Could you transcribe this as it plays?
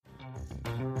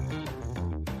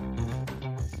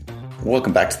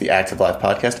Welcome back to the Active Life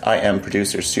Podcast. I am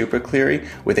producer Super Cleary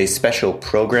with a special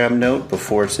program note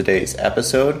before today's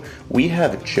episode. We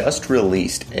have just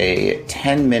released a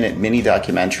 10-minute mini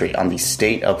documentary on the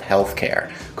state of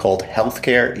healthcare called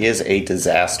Healthcare is a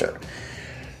Disaster.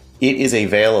 It is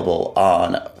available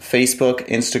on Facebook,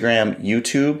 Instagram,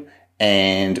 YouTube,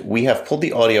 and we have pulled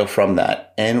the audio from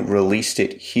that and released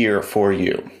it here for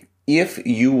you. If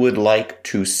you would like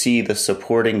to see the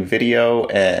supporting video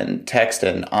and text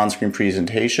and on-screen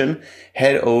presentation,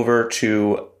 head over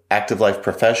to Active Life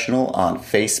Professional on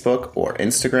Facebook or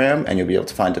Instagram, and you'll be able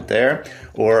to find it there,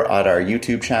 or at our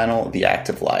YouTube channel, The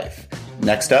Active Life.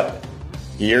 Next up,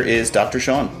 here is Dr.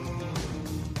 Sean.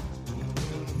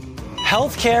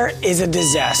 Healthcare is a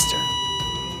disaster,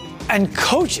 and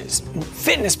coaches,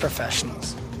 fitness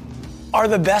professionals, are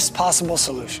the best possible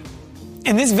solution.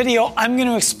 In this video, I'm going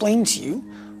to explain to you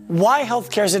why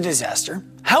healthcare is a disaster,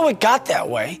 how it got that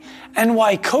way, and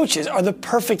why coaches are the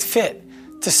perfect fit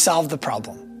to solve the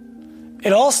problem.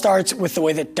 It all starts with the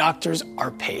way that doctors are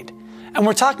paid. And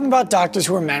we're talking about doctors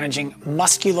who are managing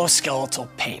musculoskeletal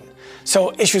pain.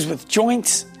 So issues with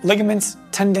joints, ligaments,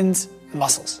 tendons,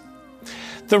 muscles.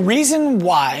 The reason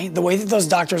why the way that those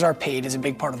doctors are paid is a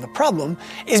big part of the problem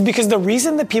is because the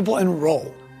reason that people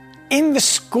enroll in the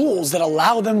schools that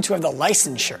allow them to have the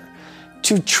licensure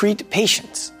to treat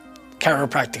patients,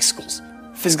 chiropractic schools,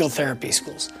 physical therapy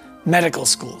schools, medical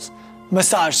schools,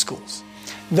 massage schools,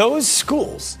 those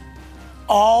schools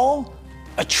all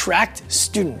attract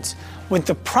students with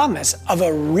the promise of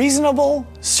a reasonable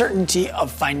certainty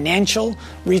of financial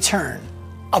return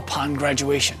upon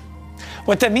graduation.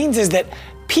 What that means is that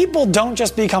people don't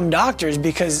just become doctors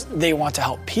because they want to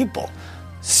help people.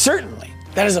 Certainly,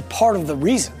 that is a part of the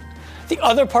reason. The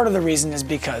other part of the reason is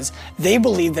because they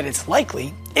believe that it's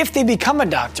likely, if they become a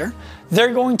doctor,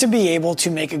 they're going to be able to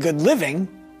make a good living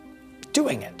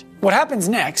doing it. What happens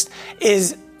next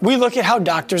is we look at how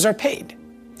doctors are paid.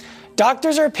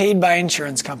 Doctors are paid by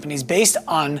insurance companies based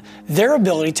on their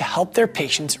ability to help their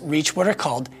patients reach what are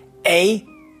called ADLs.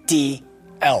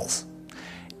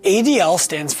 ADL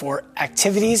stands for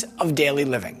Activities of Daily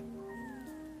Living.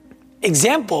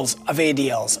 Examples of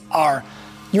ADLs are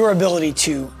your ability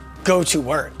to go to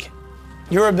work,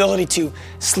 your ability to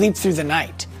sleep through the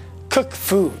night, cook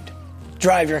food,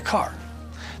 drive your car.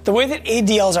 The way that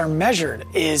ADLs are measured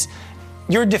is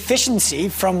your deficiency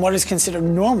from what is considered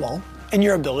normal in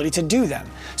your ability to do them.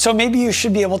 So maybe you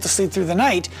should be able to sleep through the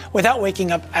night without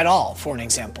waking up at all, for an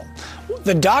example.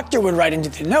 The doctor would write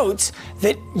into the notes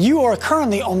that you are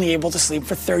currently only able to sleep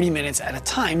for 30 minutes at a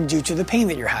time due to the pain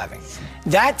that you're having.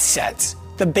 That sets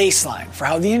the baseline for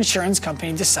how the insurance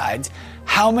company decides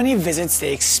how many visits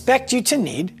they expect you to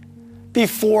need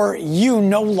before you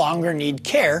no longer need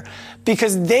care,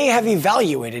 because they have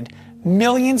evaluated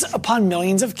millions upon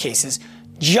millions of cases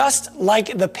just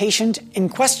like the patient in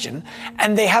question,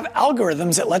 and they have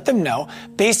algorithms that let them know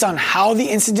based on how the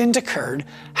incident occurred,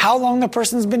 how long the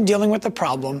person's been dealing with the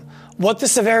problem, what the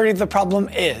severity of the problem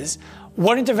is,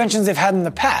 what interventions they've had in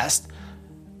the past.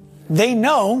 They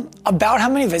know about how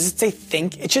many visits they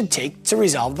think it should take to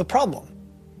resolve the problem.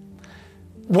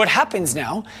 What happens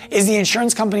now is the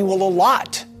insurance company will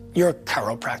allot your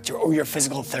chiropractor or your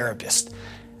physical therapist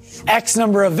X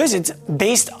number of visits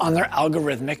based on their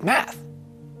algorithmic math.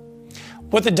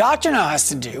 What the doctor now has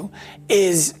to do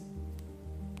is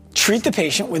treat the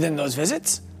patient within those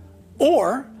visits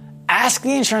or ask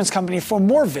the insurance company for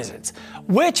more visits,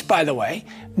 which, by the way,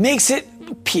 makes it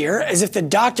appear as if the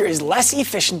doctor is less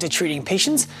efficient at treating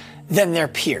patients than their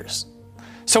peers.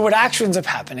 So what actually ends up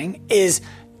happening is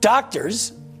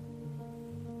doctors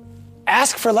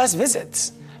ask for less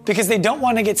visits because they don't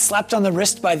want to get slapped on the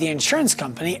wrist by the insurance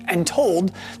company and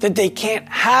told that they can't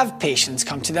have patients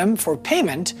come to them for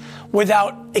payment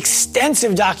without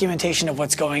extensive documentation of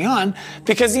what's going on,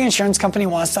 because the insurance company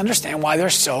wants to understand why they're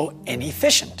so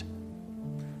inefficient.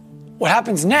 What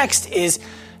happens next is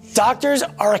doctors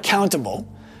are accountable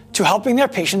to helping their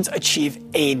patients achieve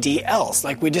ADLs,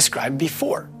 like we described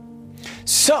before.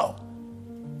 So,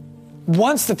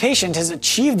 once the patient has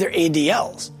achieved their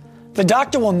ADLs, the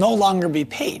doctor will no longer be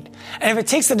paid. And if it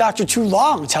takes the doctor too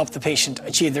long to help the patient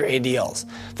achieve their ADLs,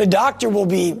 the doctor will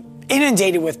be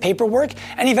inundated with paperwork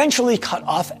and eventually cut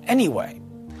off anyway.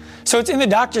 So it's in the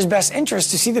doctor's best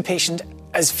interest to see the patient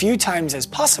as few times as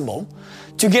possible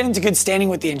to get into good standing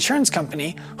with the insurance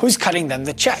company who's cutting them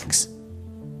the checks.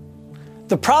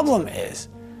 The problem is,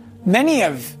 many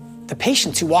of the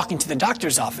patients who walk into the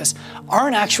doctor's office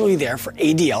aren't actually there for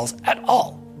ADLs at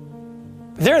all.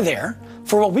 They're there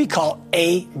for what we call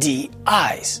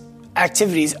ADIs,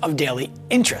 activities of daily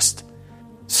interest.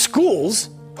 Schools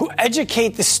who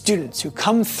educate the students who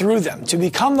come through them to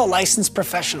become the licensed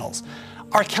professionals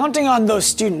are counting on those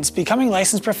students becoming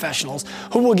licensed professionals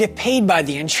who will get paid by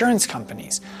the insurance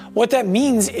companies. What that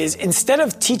means is instead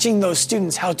of teaching those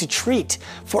students how to treat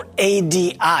for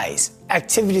ADIs,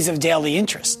 activities of daily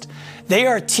interest, they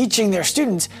are teaching their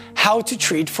students how to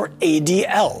treat for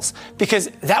ADLs, because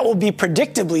that will be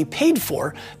predictably paid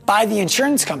for by the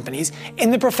insurance companies in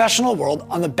the professional world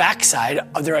on the backside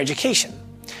of their education.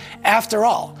 After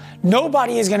all,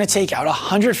 nobody is going to take out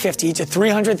 $150,000 to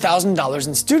 $300,000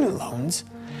 in student loans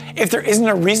if there isn't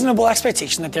a reasonable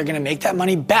expectation that they're going to make that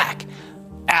money back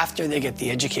after they get the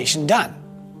education done.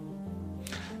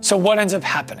 So what ends up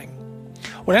happening?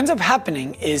 What ends up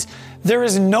happening is there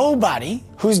is nobody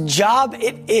whose job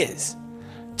it is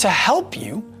to help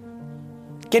you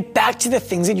get back to the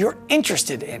things that you're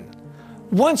interested in.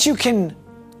 Once you can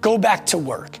go back to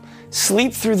work,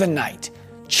 sleep through the night,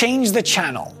 change the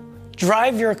channel,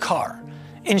 drive your car,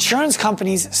 insurance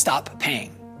companies stop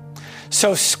paying.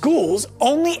 So schools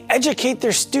only educate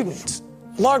their students,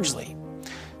 largely,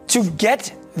 to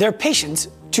get their patients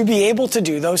to be able to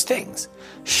do those things.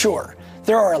 Sure,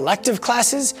 there are elective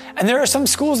classes, and there are some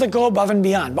schools that go above and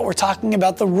beyond, but we're talking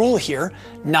about the rule here,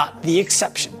 not the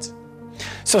exceptions.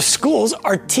 So schools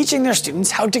are teaching their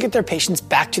students how to get their patients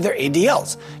back to their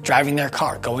ADLs, driving their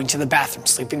car, going to the bathroom,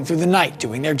 sleeping through the night,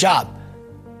 doing their job.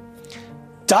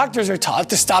 Doctors are taught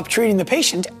to stop treating the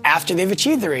patient after they've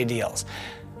achieved their ADLs.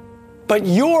 But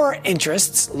your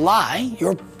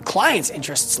client's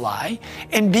interests lie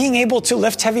in being able to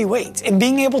lift heavy weights, in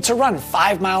being able to run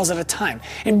 5 miles at a time,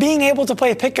 in being able to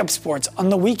play pickup sports on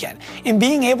the weekend, in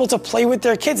being able to play with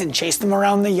their kids and chase them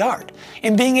around the yard,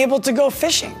 in being able to go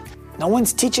fishing. No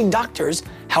one's teaching doctors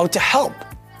how to help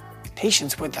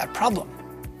patients with that problem.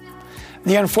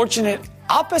 The unfortunate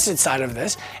opposite side of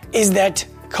this is that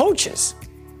coaches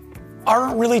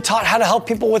aren't really taught how to help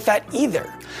people with that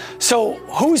either. So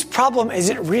whose problem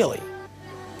is it really?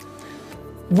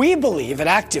 We believe at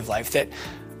Active Life that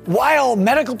while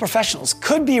medical professionals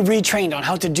could be retrained on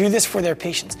how to do this for their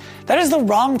patients, that is the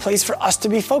wrong place for us to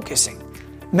be focusing.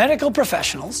 Medical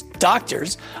professionals,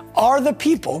 doctors, are the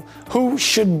people who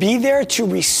should be there to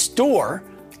restore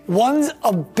one's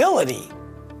ability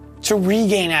to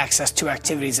regain access to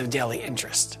activities of daily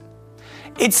interest.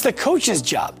 It's the coach's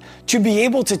job to be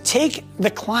able to take the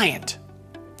client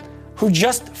who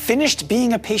just finished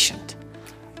being a patient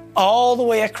all the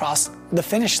way across the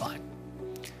finish line.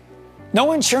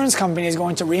 No insurance company is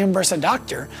going to reimburse a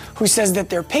doctor who says that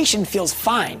their patient feels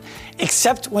fine,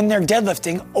 except when they're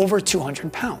deadlifting over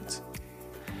 200 pounds.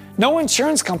 No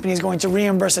insurance company is going to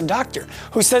reimburse a doctor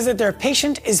who says that their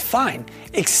patient is fine,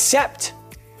 except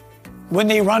when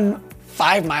they run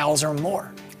 5 miles or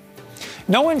more.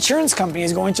 No insurance company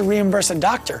is going to reimburse a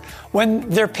doctor when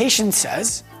their patient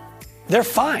says they're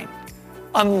fine,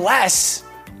 unless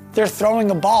they're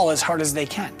throwing a ball as hard as they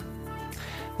can.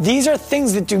 These are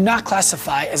things that do not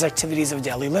classify as activities of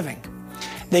daily living.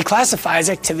 They classify as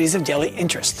activities of daily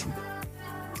interest.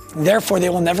 Therefore, they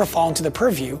will never fall into the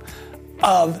purview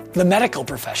of the medical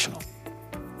professional.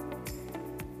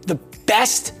 The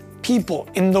best people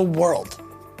in the world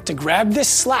to grab this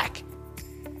slack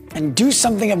and do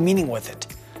something of meaning with it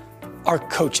are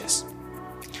coaches.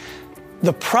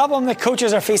 The problem that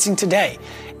coaches are facing today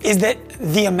is that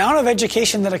the amount of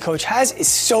education that a coach has is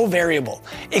so variable.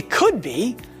 It could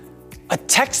be a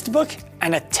textbook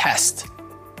and a test.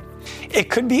 It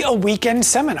could be a weekend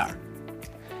seminar.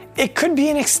 It could be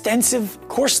an extensive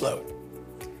course load.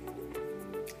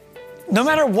 No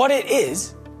matter what it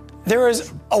is, there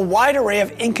is a wide array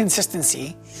of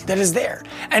inconsistency that is there.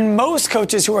 And most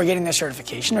coaches who are getting their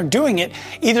certification are doing it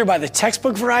either by the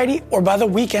textbook variety or by the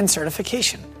weekend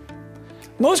certification.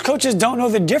 Most coaches don't know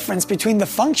the difference between the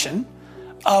function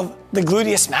of the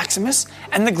gluteus maximus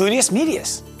and the gluteus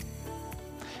medius.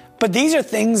 But these are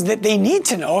things that they need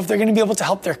to know if they're going to be able to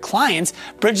help their clients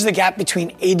bridge the gap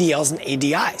between ADLs and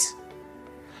ADIs.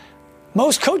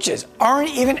 Most coaches aren't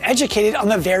even educated on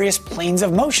the various planes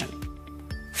of motion: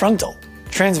 frontal,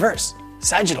 transverse,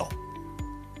 sagittal.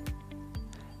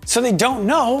 So they don't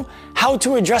know how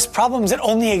to address problems that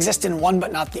only exist in one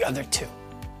but not the other two.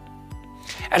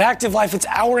 At Active Life, it's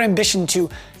our ambition to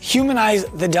humanize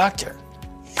the doctor,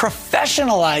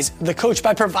 professionalize the coach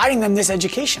by providing them this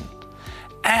education,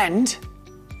 and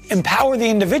empower the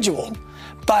individual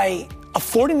by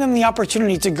affording them the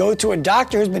opportunity to go to a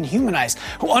doctor who's been humanized,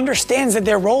 who understands that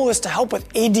their role is to help with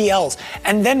ADLs,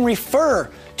 and then refer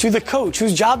to the coach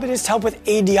whose job it is to help with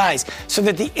ADIs so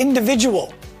that the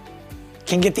individual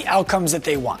can get the outcomes that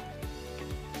they want.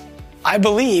 I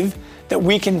believe that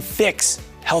we can fix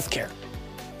healthcare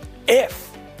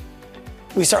if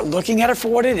we start looking at it for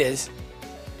what it is,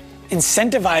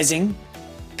 incentivizing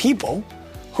people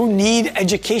who need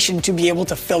education to be able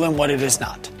to fill in what it is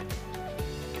not.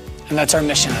 And that's our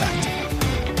mission at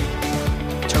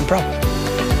Active. Turn pro.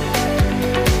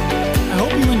 I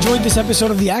hope you enjoyed this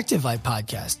episode of the Active Life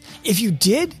podcast. If you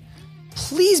did,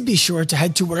 please be sure to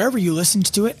head to wherever you listened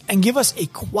to it and give us a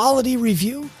quality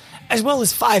review, as well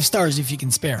as 5 stars if you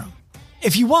can spare them.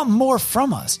 If you want more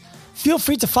from us, feel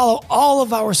free to follow all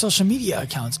of our social media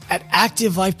accounts at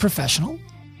Active Life Professional,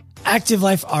 Active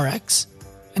Life RX,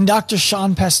 and Dr.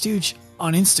 Sean Pastuch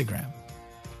on Instagram.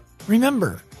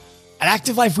 Remember, at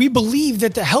Active Life, we believe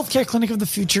that the healthcare clinic of the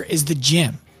future is the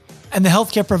gym, and the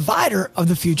healthcare provider of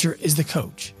the future is the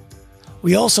coach.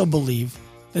 We also believe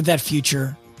that that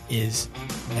future is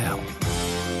now.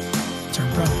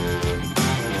 Turn pro.